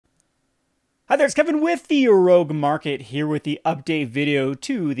Hi there, it's Kevin with the Rogue Market here with the update video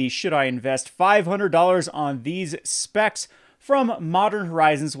to the Should I Invest $500 on these specs from Modern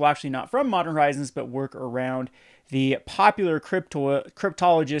Horizons. Well, actually not from Modern Horizons, but work around the popular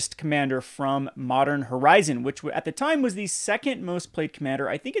cryptologist commander from Modern Horizon, which at the time was the second most played commander.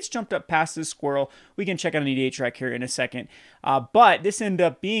 I think it's jumped up past the Squirrel. We can check out an EDA track here in a second. But this ended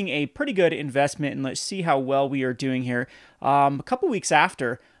up being a pretty good investment, and let's see how well we are doing here. A couple weeks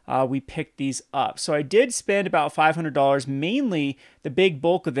after, we picked these up. So I did spend about $500. Mainly, the big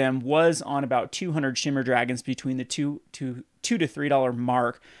bulk of them was on about 200 Shimmer Dragons between the $2 to $3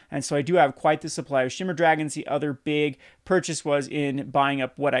 mark. And so I do have quite the supply of Shimmer Dragons. The other big purchase was in buying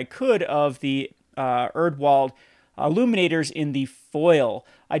up what I could of the Erdwald Illuminators in the foil.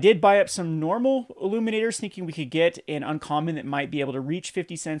 I did buy up some normal Illuminators thinking we could get an uncommon that might be able to reach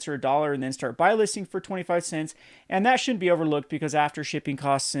 50 cents or $1 and then start buy listing for 25 cents. And that shouldn't be overlooked because after shipping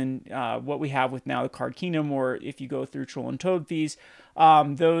costs and what we have with now the Card Kingdom, or if you go through Troll and Toad fees,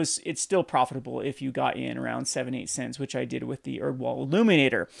 it's still profitable if you got in around 7-8 cents, which I did with the Erdwall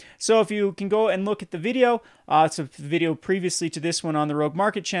Illuminator. So if you can go and look at the video, it's a video previously to this one on the Rogue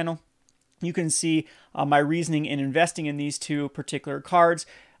Market channel, you can see my reasoning in investing in these two particular cards.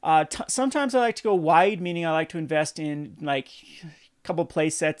 Sometimes I like to go wide, meaning I like to invest in like a couple play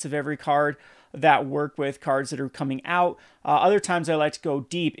sets of every card that work with cards that are coming out. Other times I like to go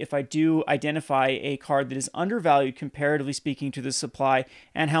deep if I do identify a card that is undervalued comparatively speaking to the supply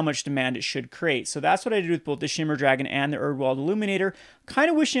and how much demand it should create. So that's what I did with both the Shimmer Dragon and the Erdwald Illuminator. Kind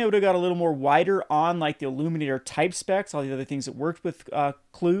of wishing I would have got a little more wider on like the Illuminator type specs, all the other things that worked with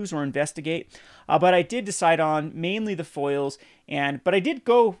clues or investigate. But I did decide on mainly the foils, but I did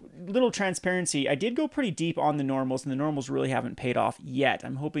go, little transparency, I did go pretty deep on the normals, and the normals really haven't paid off yet.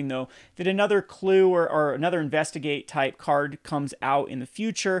 I'm hoping though that another clue or another investigate type card comes out in the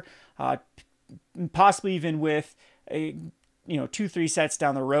future, possibly even with a 2-3 sets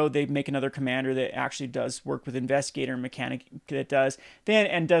down the road, they make another commander that actually does work with investigator and mechanic that does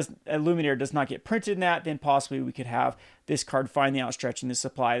Illuminator does not get printed in that, then possibly we could have this card finally outstretching the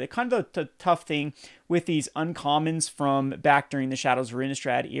supply. The kind of the tough thing with these uncommons from back during the Shadows of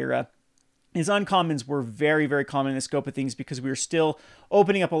Innistrad era is uncommons were very, very common in the scope of things because we were still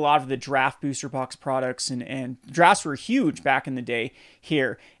opening up a lot of the draft booster box products, and drafts were huge back in the day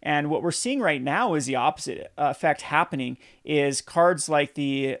here. And what we're seeing right now is the opposite effect happening, is cards like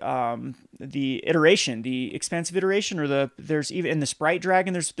the iteration, the expensive iteration, or there's even in the Sprite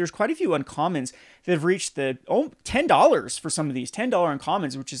Dragon, there's quite a few uncommons that have reached the $10 for some of these $10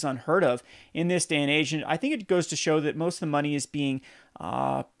 uncommons, which is unheard of in this day and age. And I think it goes to show that most of the money is being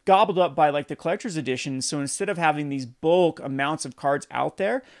gobbled up by like the collector's edition. So instead of having these bulk amounts of cards out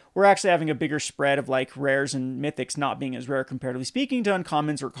there, we're actually having a bigger spread of like rares and mythics not being as rare comparatively speaking to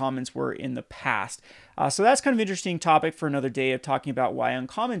uncommons or commons were in the past. So that's kind of an interesting topic for another day of talking about why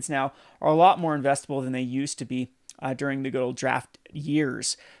uncommons now are a lot more investable than they used to be during the good old draft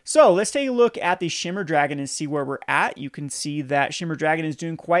years. So let's take a look at the Shimmer Dragon and see where we're at. You can see that Shimmer Dragon is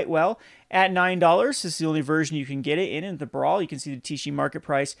doing quite well at $9. This is the only version you can get it in the Brawl. You can see the TCG market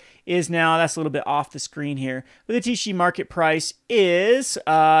price is now, that's a little bit off the screen here, but the TCG market price is,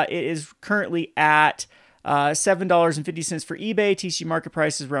 it is currently at $7.50 for eBay. TCG market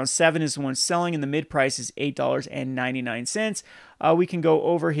price is around $7 is the one selling, and the mid price is $8.99. We can go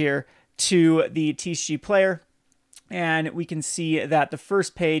over here to the TCG player, and we can see that the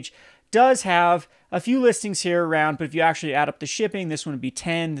first page does have a few listings here around, but if you actually add up the shipping, this one would be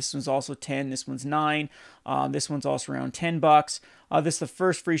 10, this one's also 10, this one's 9, this one's also around $10. This is the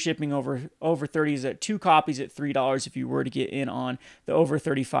first free shipping over 30 is at 2 copies at $3 if you were to get in on the over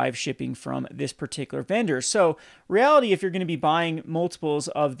 35 shipping from this particular vendor. So reality, if you're going to be buying multiples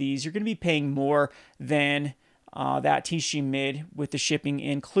of these, you're going to be paying more than that TCG mid with the shipping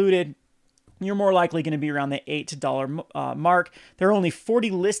included. You're more likely going to be around the $8 mark. There are only 40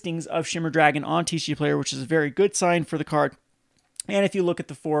 listings of Shimmer Dragon on TCG Player, which is a very good sign for the card. And if you look at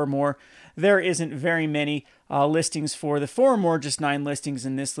the 4 or more, there isn't very many listings for the 4 or more, just 9 listings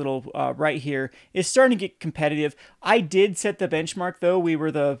in this little right here. It's starting to get competitive. I did set the benchmark though. We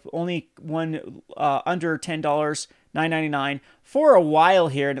were the only one under $10, $9.99 for a while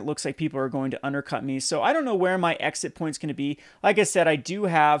here, and it looks like people are going to undercut me. So I don't know where my exit point's going to be. Like I said, I do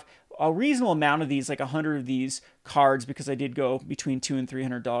have a reasonable amount of these, like 100 of these cards, because I did go between $200 and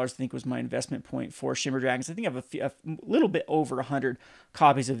 $300, I think was my investment point for Shimmer Dragons. I think I have a little bit over 100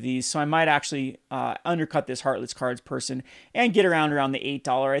 copies of these, so I might actually undercut this Heartless Cards person and get around the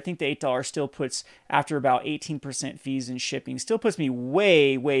 $8. I think the $8 still puts, after about 18% fees and shipping, still puts me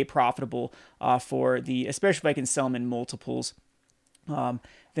way, way profitable for the, especially if I can sell them in multiples.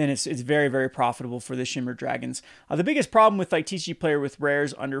 then it's very, very profitable for the Shimmer Dragons. The biggest problem with like TCG Player with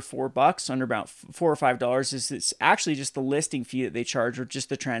rares under $4, under about $4 or $5, is it's actually just the listing fee that they charge, or just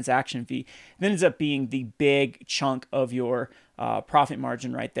the transaction fee. It ends up being the big chunk of your profit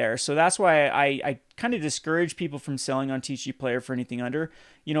margin right there. So that's why I kind of discourage people from selling on TCG Player for anything under,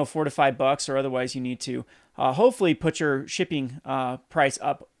 you know, $4 to $5, or otherwise you need to hopefully put your shipping price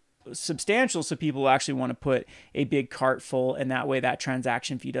up substantial so people actually want to put a big cart full, and that way that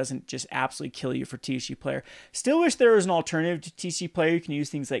transaction fee doesn't just absolutely kill you for TCG Player. Still wish there was an alternative to TCG Player. You can use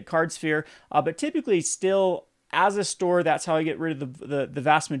things like CardSphere, but typically still as a store, that's how I get rid of the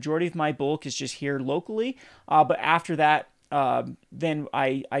vast majority of my bulk, is just here locally. But after that, then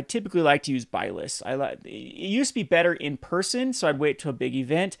I typically like to use buy lists. It used to be better in person, so I'd wait to a big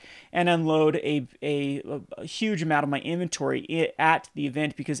event and unload a huge amount of my inventory at the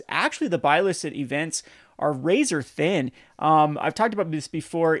event, because actually the buy lists at events are razor thin. I've talked about this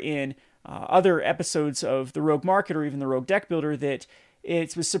before in other episodes of the Rogue Market or even the Rogue Deck Builder, that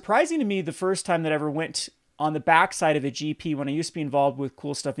it was surprising to me the first time that I ever went on the backside of a GP when I used to be involved with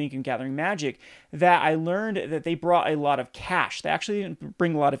Cool Stuff Inc. and Gathering Magic, that I learned that they brought a lot of cash. They actually didn't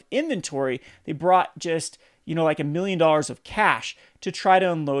bring a lot of inventory. They brought just, you know, like $1 million of cash to try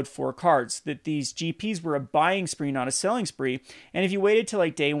to unload 4 cards. That these GPs were a buying spree, not a selling spree. And if you waited till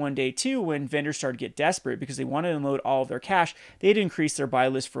like day 1, day 2, when vendors started to get desperate because they wanted to unload all of their cash, they'd increase their buy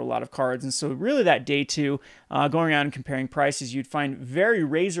list for a lot of cards. And so really that day 2, going around and comparing prices, you'd find very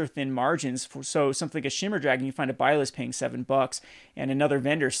razor thin margins. So something like a Shimmer Dragon, you find a buy list paying $7 and another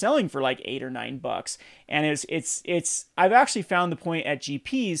vendor selling for like $8 or $9. And I've actually found the point at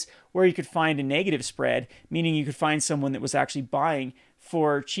GPs where you could find a negative spread, meaning you could find someone that was actually buying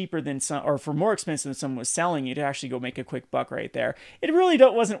for cheaper than some, or for more expensive than someone was selling you, to actually go make a quick buck right there. It really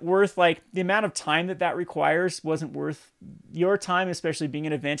wasn't worth, like, the amount of time that requires wasn't worth your time, especially being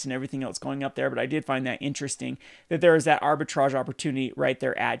an event and everything else going up there. But I did find that interesting, that there is that arbitrage opportunity right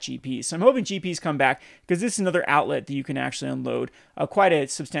there at GPs. So I'm hoping GPs come back, because this is another outlet that you can actually unload quite a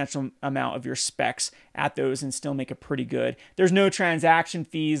substantial amount of your specs at those and still make it pretty good. There's no transaction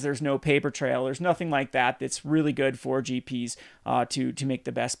fees, there's no paper trail, there's nothing like that. That's really good for GPs to make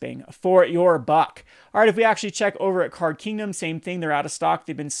the best bang for your buck. All right, if we actually check over at Card Kingdom, same thing. They're out of stock.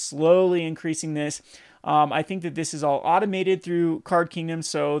 They've been slowly increasing this. I think that this is all automated through Card Kingdom,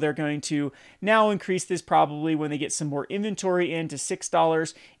 so they're going to now increase this probably when they get some more inventory in to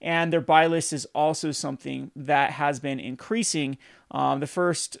 $6, and their buy list is also something that has been increasing. The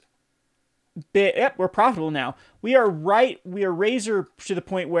first bit, yep, we're profitable now. We are razor to the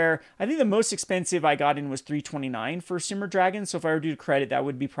point where I think the most expensive I got in was $3.29 for Shimmer Dragon. So if I were to do credit, that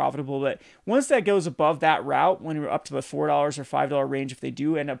would be profitable. But once that goes above that route, when we're up to the $4 or $5 range, if they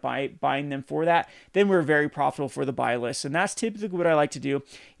do end up buying them for that, then we're very profitable for the buy list. And that's typically what I like to do.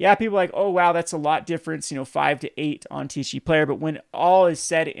 Yeah, people are like, oh wow, that's a lot difference, you know, 5 to 8 on TCG Player. But when all is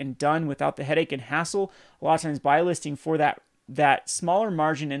said and done, without the headache and hassle, a lot of times buy listing for that smaller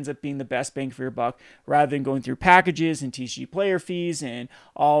margin ends up being the best bang for your buck, rather than going through packages and TCG Player fees and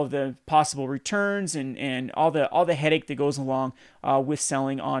all of the possible returns and all the headache that goes along with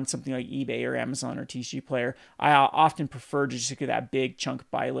selling on something like eBay or Amazon or TCG Player. I often prefer to just get that big chunk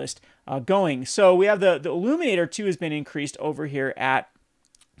buy list going. So we have the Illuminator too has been increased over here at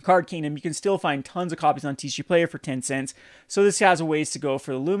Card Kingdom. You can still find tons of copies on TCG Player for 10 cents. So this has a ways to go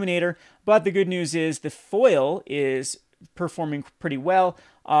for the Illuminator. But the good news is the foil is performing pretty well.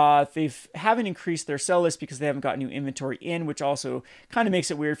 They haven't increased their sell list because they haven't got new inventory in, which also kind of makes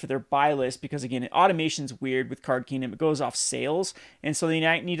it weird for their buy list, because again, automation's weird with Card Kingdom. It goes off sales, and so they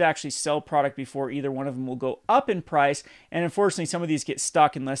need to actually sell product before either one of them will go up in price. And unfortunately, some of these get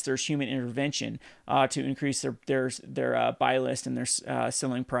stuck unless there's human intervention to increase their buy list and their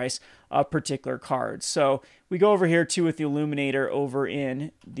selling price of particular cards. So we go over here too with the Illuminator over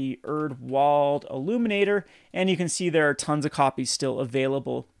in the Erdwald Illuminator, and you can see there are tons of copies still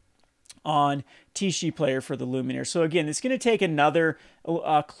available on TCG Player for the Illuminator. So again, it's going to take another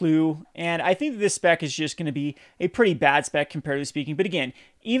clue, and I think this spec is just going to be a pretty bad spec comparatively speaking. But again,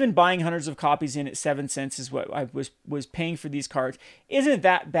 even buying hundreds of copies in at 7 cents is what I was paying for these cards. Isn't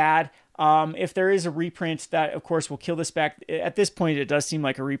that bad? If there is a reprint, that of course will kill the spec. At this point, it does seem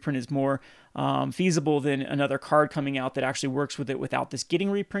like a reprint is more feasible than another card coming out that actually works with it without this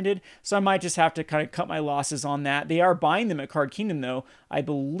getting reprinted. So I might just have to kind of cut my losses on that. They are buying them at Card Kingdom though. I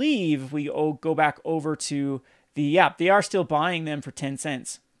believe if we go back over to the app, they are still buying them for 10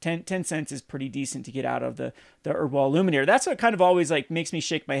 cents. 10 cents is pretty decent to get out of the Erdwald Illuminator. That's what kind of always like makes me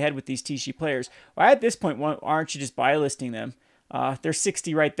shake my head with these TCG players. Well, at this point, why aren't you just buy listing them? There's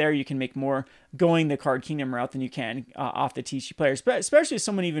 60 right there. You can make more going the Card Kingdom route than you can off the TCG players. But especially if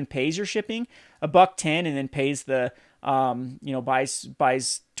someone even pays your shipping, $1.10, and then pays the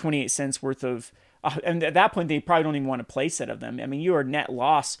buys 28 cents worth of. And at that point, they probably don't even want a play set of them. I mean, you are net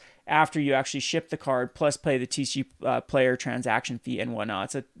loss after you actually ship the card, plus pay the TCG player transaction fee and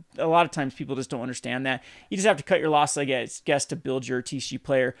whatnot. So a lot of times people just don't understand that. You just have to cut your loss, I guess, to build your TCG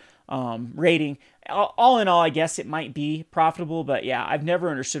player rating. All in all, I guess it might be profitable, but yeah, I've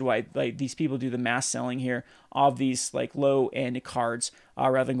never understood why these people do the mass selling here of these low end cards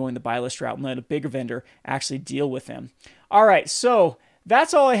rather than going the buy list route and let a bigger vendor actually deal with them. All right, so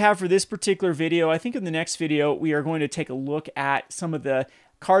that's all I have for this particular video. I think in the next video, we are going to take a look at some of the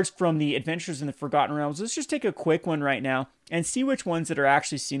cards from the Adventures in the Forgotten Realms. Let's just take a quick one right now and see which ones that are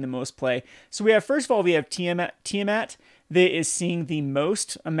actually seeing the most play. So we have, first of all, we have Tiamat that is seeing the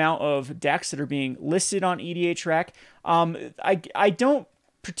most amount of decks that are being listed on EDHREC. I don't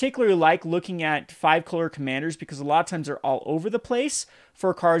particularly like looking at 5-color commanders because a lot of times they're all over the place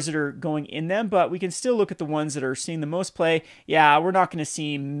for cards that are going in them, but we can still look at the ones that are seeing the most play. Yeah, we're not going to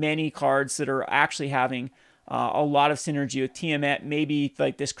see many cards that are actually having a lot of synergy with Tiamat. Maybe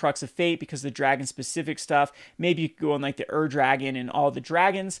like this Crux of Fate because the dragon specific stuff. Maybe you could go on like the Dragon and all the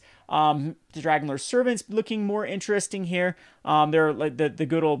dragons. The Dragonlord Servants looking more interesting here. They're like the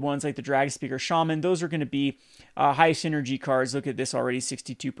good old ones like the Dragon Speaker Shaman. Those are going to be high synergy cards. Look at this already,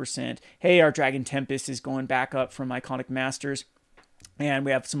 62%. Hey, our Dragon Tempest is going back up from Iconic Masters. And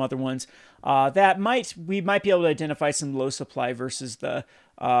we have some other ones that we might be able to identify some low supply versus the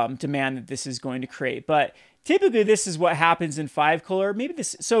demand that this is going to create. But typically this is what happens in 5-color. Maybe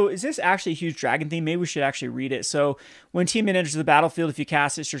this, so is this actually a huge dragon theme? Maybe we should actually read it. So when Teammate enters the battlefield, if you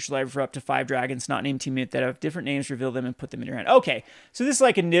cast it, search your library for up to 5 dragons, not named Teammate, that have different names, reveal them and put them in your hand. Okay, so this is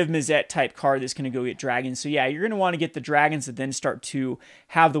like a Niv Mizzet type card that's going to go get dragons. So yeah, you're going to want to get the dragons that then start to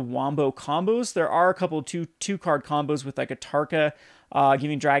have the Wombo combos. There are a couple of two card combos with like a Tarka,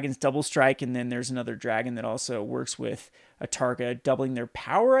 giving dragons double strike, and then there's another dragon that also works with a Tarka, doubling their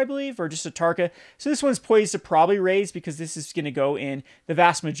power, I believe, or just a Tarka. So this one's poised to probably raise because this is going to go in the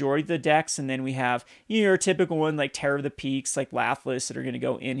vast majority of the decks, and then we have your typical one like Terror of the Peaks, like Lathliss, that are going to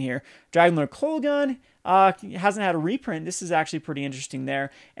go in here. Dragonlord Kolgun hasn't had a reprint. This is actually pretty interesting there.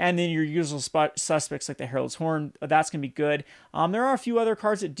 And then your usual suspects like the Herald's Horn, that's going to be good. There are a few other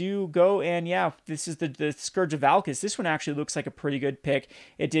cards that do go, and yeah, this is the Scourge of Valkis. This one actually looks like a pretty good pick.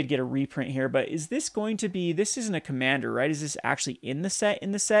 It did get a reprint here, but is this going to be, this isn't a commander, right? Is this actually in the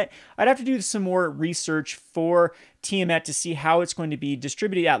set? I'd have to do some more research for Tiamat to see how it's going to be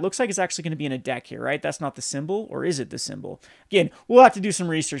distributed. Yeah, it looks like it's actually going to be in a deck here, right? That's not the symbol, or is it the symbol? Again, we'll have to do some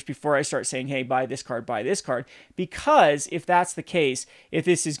research before I start saying, hey, buy this card, because if that's the case, if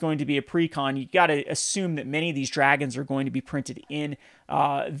this is going to be a pre-con, you got to assume that many of these dragons are going to be printed in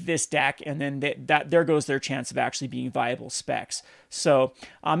this deck, and then there goes their chance of actually being viable specs. So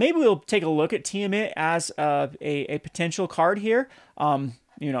maybe we'll take a look at Tiamat as a potential card here.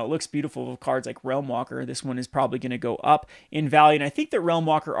 You know, it looks beautiful with cards like Realm Walker. This one is probably going to go up in value, and I think that Realm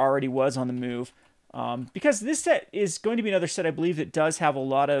Walker already was on the move. Because this set is going to be another set, I believe, that does have a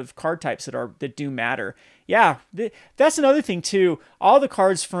lot of card types that do matter. Yeah, that's another thing too. All the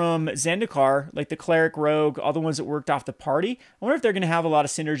cards from Zendikar, like the Cleric Rogue, all the ones that worked off the party, I wonder if they're going to have a lot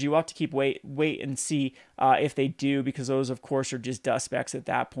of synergy. We'll have to keep wait and see if they do, because those, of course, are just dust specs at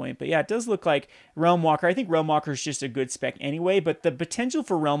that point. But yeah, it does look like Realm Walker. I think Realm Walker is just a good spec anyway, but the potential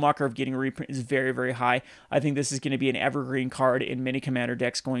for Realm Walker of getting a reprint is very, very high. I think this is going to be an evergreen card in many commander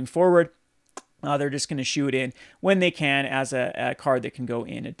decks going forward. They're just going to shoot it in when they can as a card that can go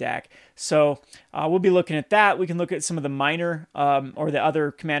in a deck. So we'll be looking at that. We can look at some of the minor or the other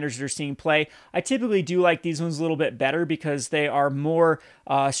commanders that are seeing play. I typically do like these ones a little bit better because they are more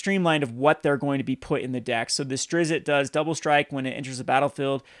streamlined of what they're going to be put in the deck. So this Drizzt does double strike when it enters the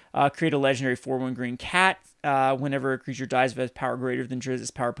battlefield. Create a legendary 4/1 green cat. Whenever a creature dies with power greater than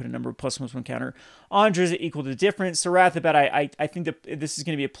Drizzt's power, put a number of +1/+1 counter on Drizzt equal to the difference. So right off the bat, I think that this is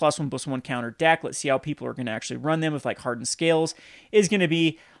going to be a +1/+1 counter deck. Let's see how people are going to actually run them with like Hardened Scales. Is going to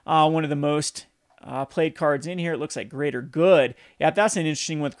be one of the most played cards in here. It looks like Greater Good. Yeah, that's an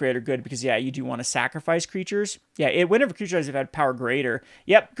interesting one with Greater Good because, yeah, you do want to sacrifice creatures. Yeah, whenever creatures have had power greater.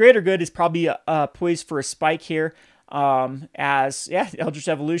 Yep, Greater Good is probably poised for a spike here. Eldritch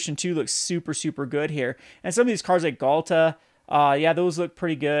Evolution 2 looks super, super good here. And some of these cards like Galta, yeah, those look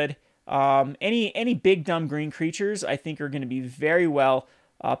pretty good. Any big dumb green creatures I think are going to be very well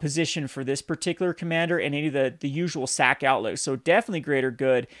positioned for this particular commander, and any of the usual sack outlets. So definitely Greater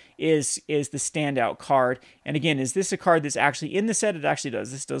Good is the standout card. And again, is this a card that's actually in the set? It actually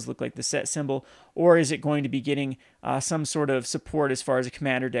does. This does look like the set symbol. or is it going to be getting some sort of support as far as a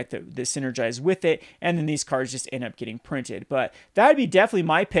commander deck that synergizes with it, and then these cards just end up getting printed. But that would be definitely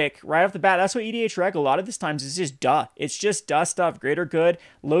my pick right off the bat. That's what EDH Reg a lot of this times is just duh. It's just duh stuff. Greater Good,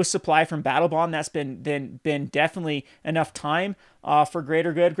 low supply from Battle Bond. That's been definitely enough time for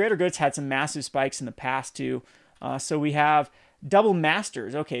Greater Good. Greater Good's had some massive spikes in the past too. So we have Double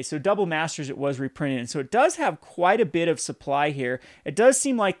Masters. Okay, so Double Masters, it was reprinted, and so it does have quite a bit of supply here. It does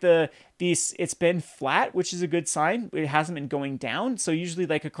seem like it's been flat, which is a good sign. It hasn't been going down. So usually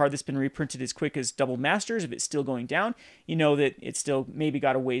like a card that's been reprinted as quick as Double Masters, if it's still going down, you know that it's still maybe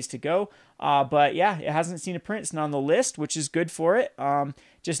got a ways to go. But yeah, it hasn't seen a print. It's not on the list, which is good for it.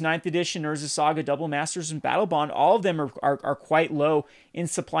 Just 9th edition, Urza Saga, Double Masters, and Battle Bond, all of them are quite low in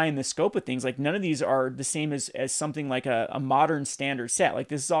supply in the scope of things. Like none of these are the same as something like a modern standard set. Like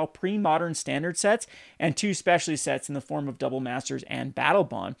this is all pre-modern standard sets and 2 specialty sets in the form of Double Masters and Battle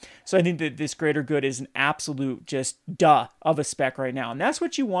Bond. So I think that this Greater Good is an absolute just duh of a spec right now. And that's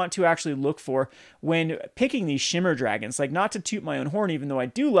what you want to actually look for when picking these Shimmer Dragons. Like, not to toot my own horn, even though I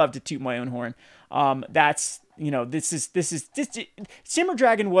do love to toot my own horn. Shimmer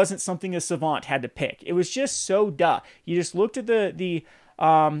Dragon wasn't something a Savant had to pick. It was just so duh. You just looked at the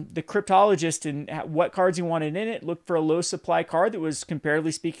cryptologist and what cards he wanted in it, looked for a low supply card that was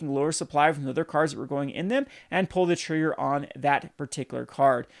comparatively speaking lower supply from the other cards that were going in them, and pull the trigger on that particular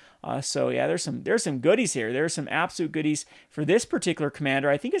card. So yeah, there's some goodies here. There's some absolute goodies for this particular commander.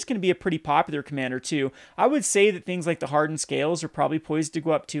 I think it's going to be a pretty popular commander too. I would say that things like the Hardened Scales are probably poised to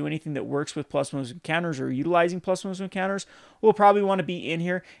go up too. Anything that works with +1 counters or utilizing +1 counters will probably want to be in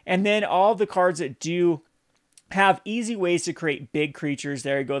here. And then all the cards that do have easy ways to create big creatures.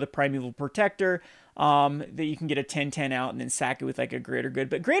 There you go, the Primeval Protector, that you can get a 10/10 out and then sack it with like a Greater Good.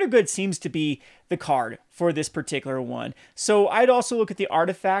 But Greater Good seems to be the card for this particular one. So I'd also look at the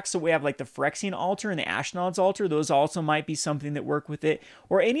artifacts. So we have like the Phyrexian Altar and the Ashnod's Altar. Those also might be something that work with it.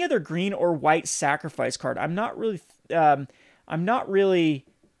 Or any other green or white sacrifice card. I'm not really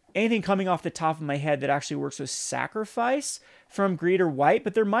anything coming off the top of my head that actually works with sacrifice from green or white,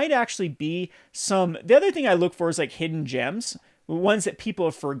 but there might actually be some. The other thing I look for is like hidden gems, ones that people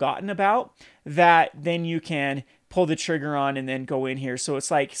have forgotten about, that then you can pull the trigger on and then go in here. So it's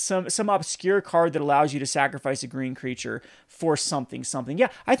like some obscure card that allows you to sacrifice a green creature for something. Yeah,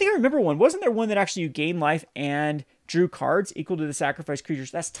 I think I remember one. Wasn't there one that actually you gain life and drew cards equal to the sacrifice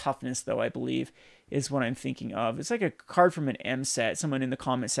creatures? That's toughness, though, I believe, is what I'm thinking of. It's like a card from an M set. Someone in the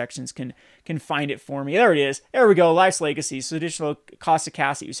comment sections can find it for me. There it is. There we go. Life's Legacy. So additional cost to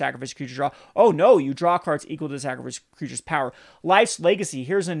cast it, you sacrifice a creature, draw. Oh no, you draw cards equal to the sacrifice creature's power. Life's Legacy.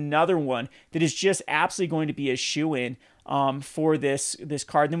 Here's another one that is just absolutely going to be a shoe-in for this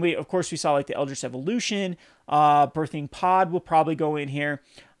card. Then we saw like the Eldritch Evolution, Birthing Pod will probably go in here.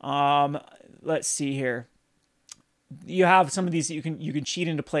 Let's see here. You have some of these that you can cheat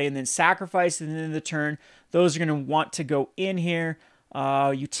into play and then sacrifice, and then in the turn, those are going to want to go in here.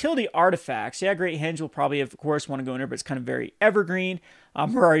 Utility artifacts. Yeah, Great Henge will probably, of course, want to go in there, but it's kind of very evergreen.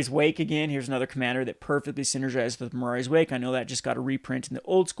 Mirari's Wake, again, here's another commander that perfectly synergizes with Mirari's Wake. I know that just got a reprint in the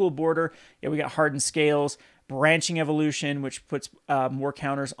old school border. Yeah, we got Hardened Scales, Branching Evolution, which puts more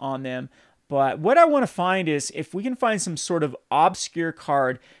counters on them. But what I want to find is if we can find some sort of obscure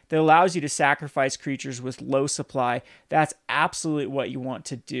card that allows you to sacrifice creatures with low supply, that's absolutely what you want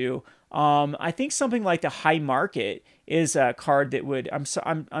to do. I think something like the High Market is a card that would.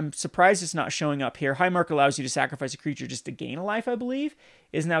 I'm surprised it's not showing up here. High Market allows you to sacrifice a creature just to gain a life, I believe.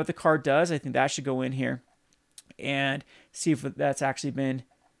 Isn't that what the card does? I think that should go in here and see if that's actually been.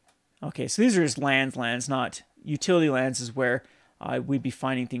 Okay, so these are just lands, not utility lands. Is where we'd be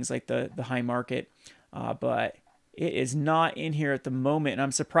finding things like the High Market, but it is not in here at the moment. And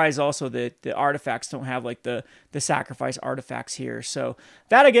I'm surprised also that the artifacts don't have like the sacrifice artifacts here. So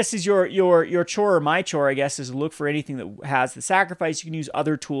that, I guess, is your chore, or my chore, I guess, is to look for anything that has the sacrifice. You can use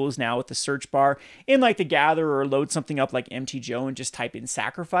other tools now with the search bar in like the Gather, or load something up like MT Joe and just type in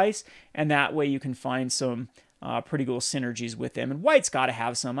sacrifice, and that way you can find some pretty cool synergies with them. And white's got to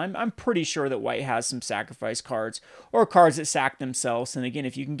have some. I'm pretty sure that white has some sacrifice cards or cards that sack themselves. And again,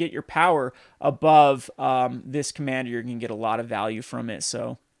 if you can get your power above this commander, you're going to get a lot of value from it.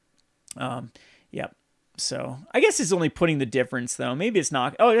 So, yep. So I guess it's only putting the difference, though. Maybe it's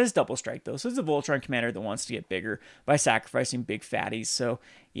not. Oh, it is Double Strike, though. So it's a Voltron commander that wants to get bigger by sacrificing big fatties. So,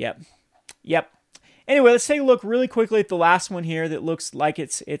 yep. Anyway, let's take a look really quickly at the last one here that looks like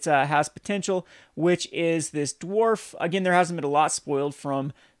it has potential, which is this Dwarf. Again, there hasn't been a lot spoiled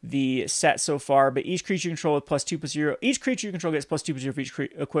from the set so far, but each creature you control with +2/+0. Each creature you control gets +2/+0 for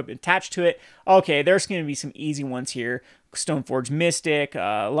each equipment attached to it. Okay, there's going to be some easy ones here. Stoneforge Mystic,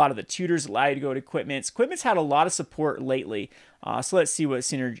 a lot of the tutors allow you to go to equipments. Equipments had a lot of support lately, so let's see what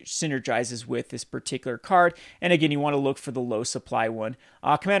synergizes with this particular card. And again, you want to look for the low supply one.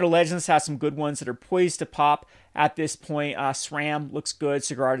 Commander Legends has some good ones that are poised to pop at this point. SRAM looks good.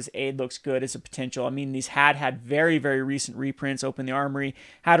 Sigarda's Aid looks good as a potential. I mean, these had very, very recent reprints. Open the Armory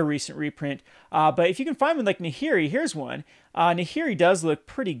had a recent reprint. But if you can find one like Nahiri, here's one. Nahiri does look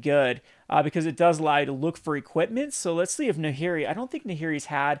pretty good because it does allow you to look for equipment. So let's see if Nahiri, I don't think Nahiri's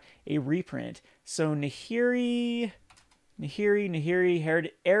had a reprint. So Nahiri,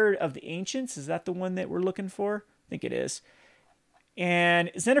 Heir of the Ancients, is that the one that we're looking for? I think it is.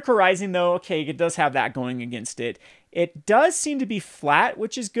 And Zendikar Rising, though, okay, it does have that going against it. It does seem to be flat,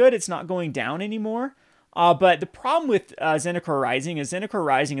 which is good. It's not going down anymore. But the problem with Zendikar Rising is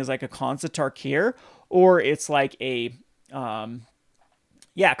like a Khans Tarkir, or it's like a...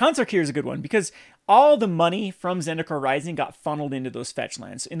 yeah, Khans Tarkir is a good one, because all the money from Zendikar Rising got funneled into those fetch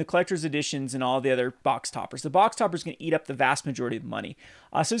lands, in the collector's editions and all the other box toppers. The box topper is going to eat up the vast majority of the money.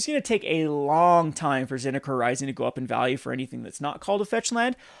 So it's going to take a long time for Zendikar Rising to go up in value for anything that's not called a fetch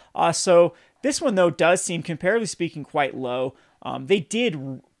land. So this one, though, does seem, comparatively speaking, quite low. They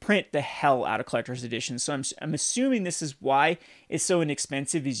did print the hell out of collector's editions, so I'm assuming this is why it's so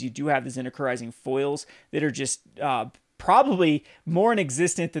inexpensive, is you do have the Zendikar Rising foils that are just... probably more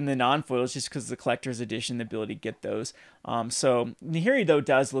inexistent than the non-foils, just because of the collector's edition, the ability to get those. So Nahiri, though,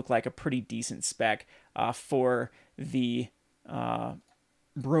 does look like a pretty decent spec for the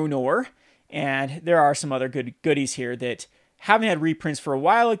Bruenor. And there are some other good goodies here that haven't had reprints for a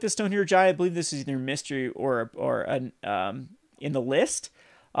while, like the Stonehero Giant. I believe this is either mystery or in the list.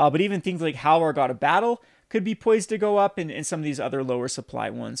 But even things like Halvar God of Battle could be poised to go up, and some of these other lower supply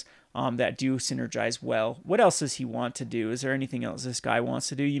ones that do synergize well. What else does he want to do? Is there anything else this guy wants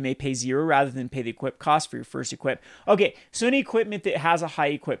to do? You may pay 0 rather than pay the equip cost for your first equip. Okay, so any equipment that has a high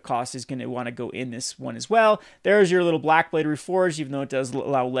equip cost is going to want to go in this one as well. There's your little Blackblade Reforged, even though it does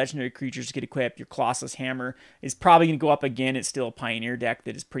allow legendary creatures to get equipped. Your Colossus Hammer is probably going to go up again. It's still a Pioneer deck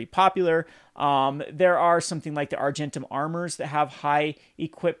that is pretty popular. There are something like the Argentum Armors that have high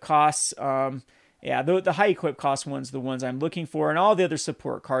equip costs. Yeah, the high equip cost ones, the ones I'm looking for, and all the other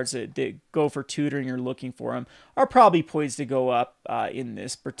support cards that go for tutoring or looking for them are probably poised to go up in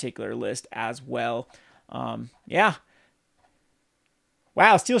this particular list as well. Yeah.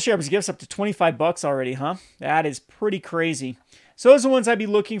 Wow, Steel Shepherd's Gifts up to 25 bucks already, huh? That is pretty crazy. So those are the ones I'd be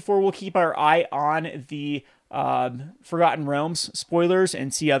looking for. We'll keep our eye on the Forgotten Realms spoilers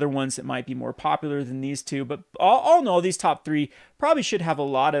and see other ones that might be more popular than these two. But all in all, these top 3 probably should have a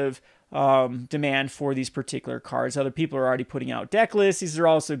lot of demand for these particular cards. Other people are already putting out deck lists. These are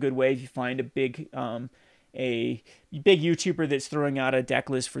also a good way if you find a big YouTuber that's throwing out a deck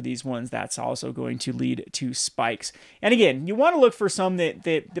list for these ones. That's also going to lead to spikes. And again, you want to look for some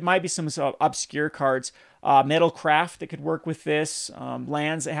that might be some obscure cards. Metalcraft that could work with this.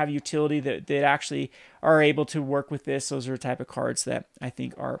 Lands that have utility that actually are able to work with this. Those are the type of cards that I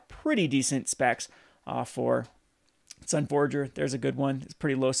think are pretty decent specs for Sunforger. There's a good one. It's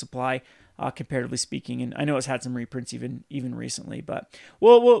pretty low supply, comparatively speaking, and I know it's had some reprints even recently. But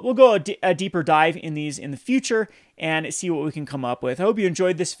we'll go a deeper dive in these in the future and see what we can come up with. I hope you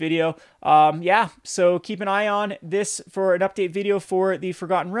enjoyed this video. Yeah, so keep an eye on this for an update video for the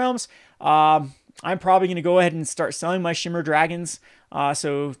Forgotten Realms. I'm probably going to go ahead and start selling my Shimmer Dragons.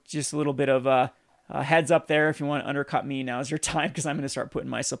 So just a little bit of a heads up there. If you want to undercut me, now is your time, because I'm going to start putting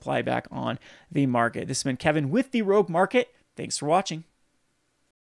my supply back on the market. This has been Kevin with the Rogue Market. Thanks for watching.